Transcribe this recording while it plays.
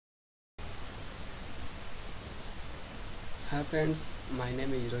Hi friends, my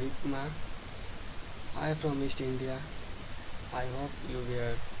name is Rohit Kumar. I am from East India. I hope you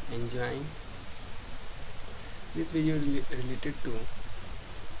were enjoying this video related to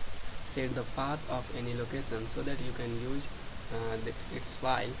set the path of any location so that you can use its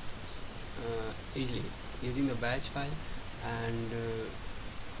file easily using the batch file and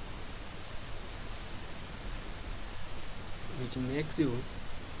which makes you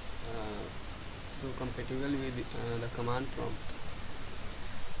so compatible with the command prompt.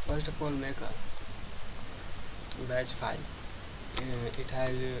 First of all, make a batch file. It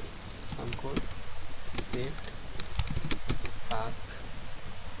has some code set path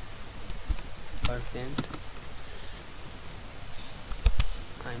percent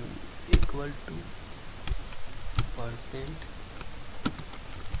I'm equal to percent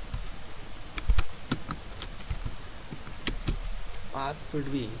path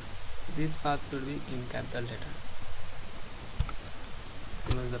should be in capital letter.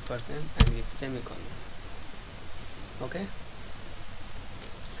 Close the percent and give semicolon. Okay,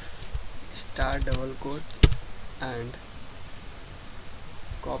 start double quotes and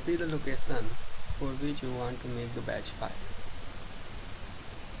copy the location for which you want to make the batch file.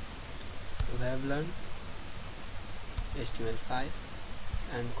 We have learned HTML5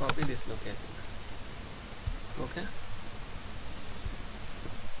 and copy this location. Okay,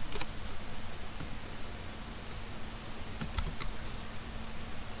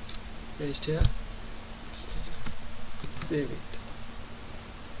 paste here, save it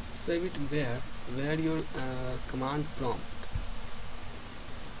where your command prompt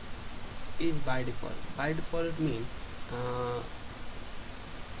is by default means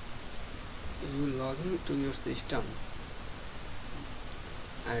you log into your system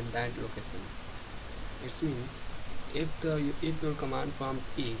at that location. It means if your command prompt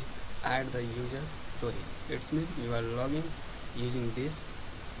is add the user Rohit, it means you are logging using this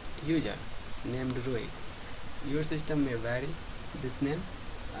user named Rohit. Your system may vary this name,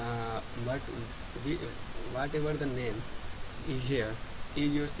 but whatever the name is here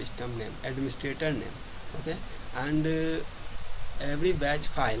is your system name, administrator name. Okay, and every batch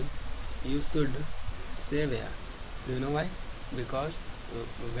file you should save here. Do you know why? Because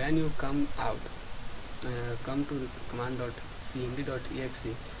when you come to this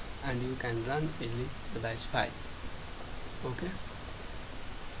command.cmd.exe and you can run easily the batch file. Okay,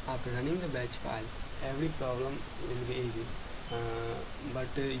 after running the batch file every problem will be easy, but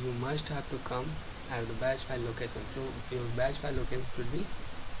you must have to come at the batch file location. So your batch file location should be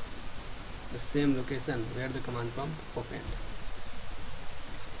the same location where the command prompt opened.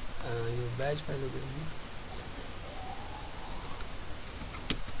 Your batch file location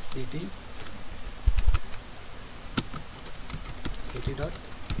ct.bat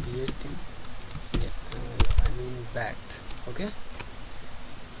bat. Okay,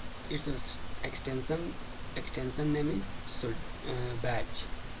 its extension name is batch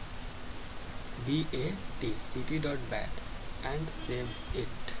bat ct.bat and save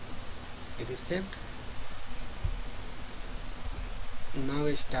it. It is saved. Now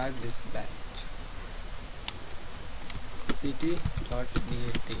we start this batch ct.bat.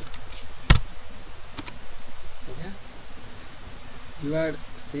 Okay, you are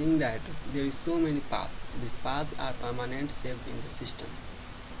seeing that there is so many paths. These paths are permanent saved in the system.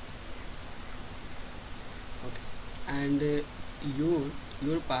 Okay, and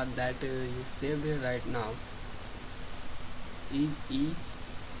your path that you saved here right now is e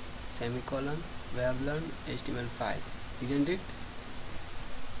semicolon we have learned HTML5, isn't it?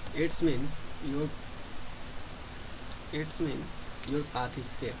 It's mean your path is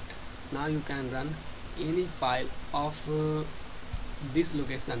saved. Now you can run any file of this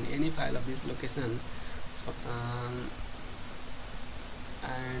location,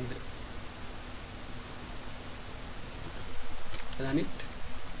 and run it.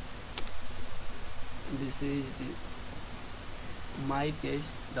 This is the my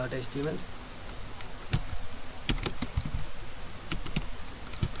page.html.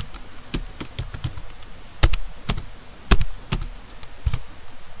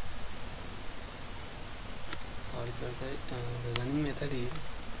 sorry, the running method is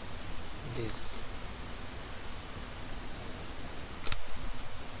this.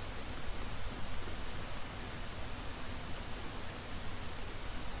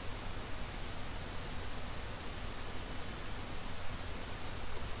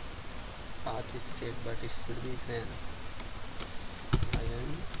 Path is set, but it should be then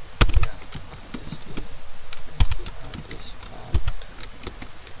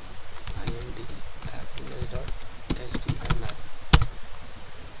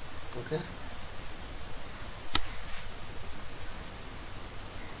okay,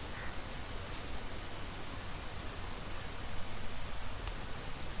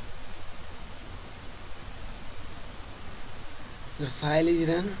 the file is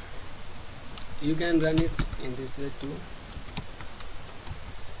run. You can run it in this way too.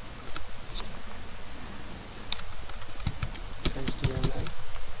 HTML,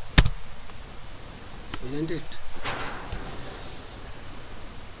 isn't it?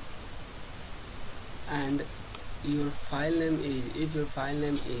 And your file name is, if your file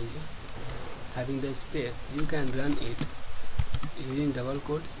name is having the space, you can run it using double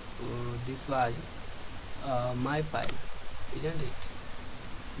quotes. This was my file, isn't it?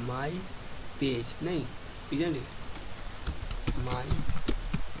 My page, nahi, isn't it? My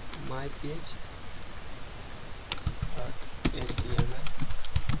page HTML.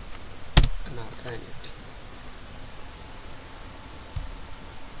 Now run it.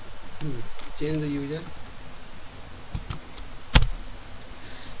 Change the user.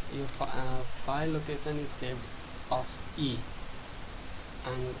 Your file location is saved of E,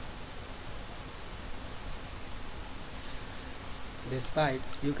 and despite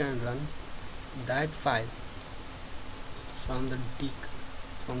you can run that file from the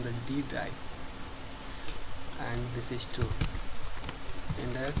D drive, and this is true.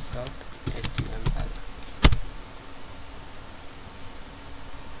 index.html.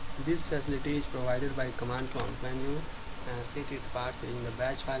 This facility is provided by command prompt when you set it parts in the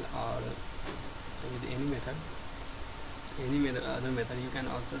batch file or with any method, other method. You can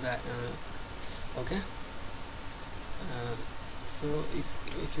also okay. So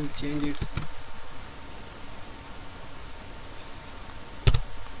if you change its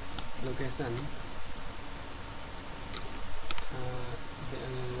location,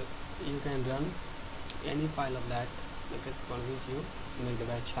 you can run any file of that because for which you make the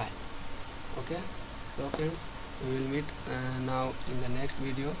batch file. Okay, so friends, we will meet now in the next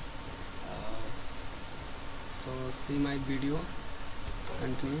video. So see my video,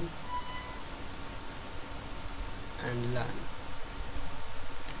 continue and learn.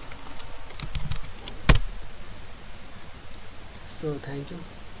 So thank you.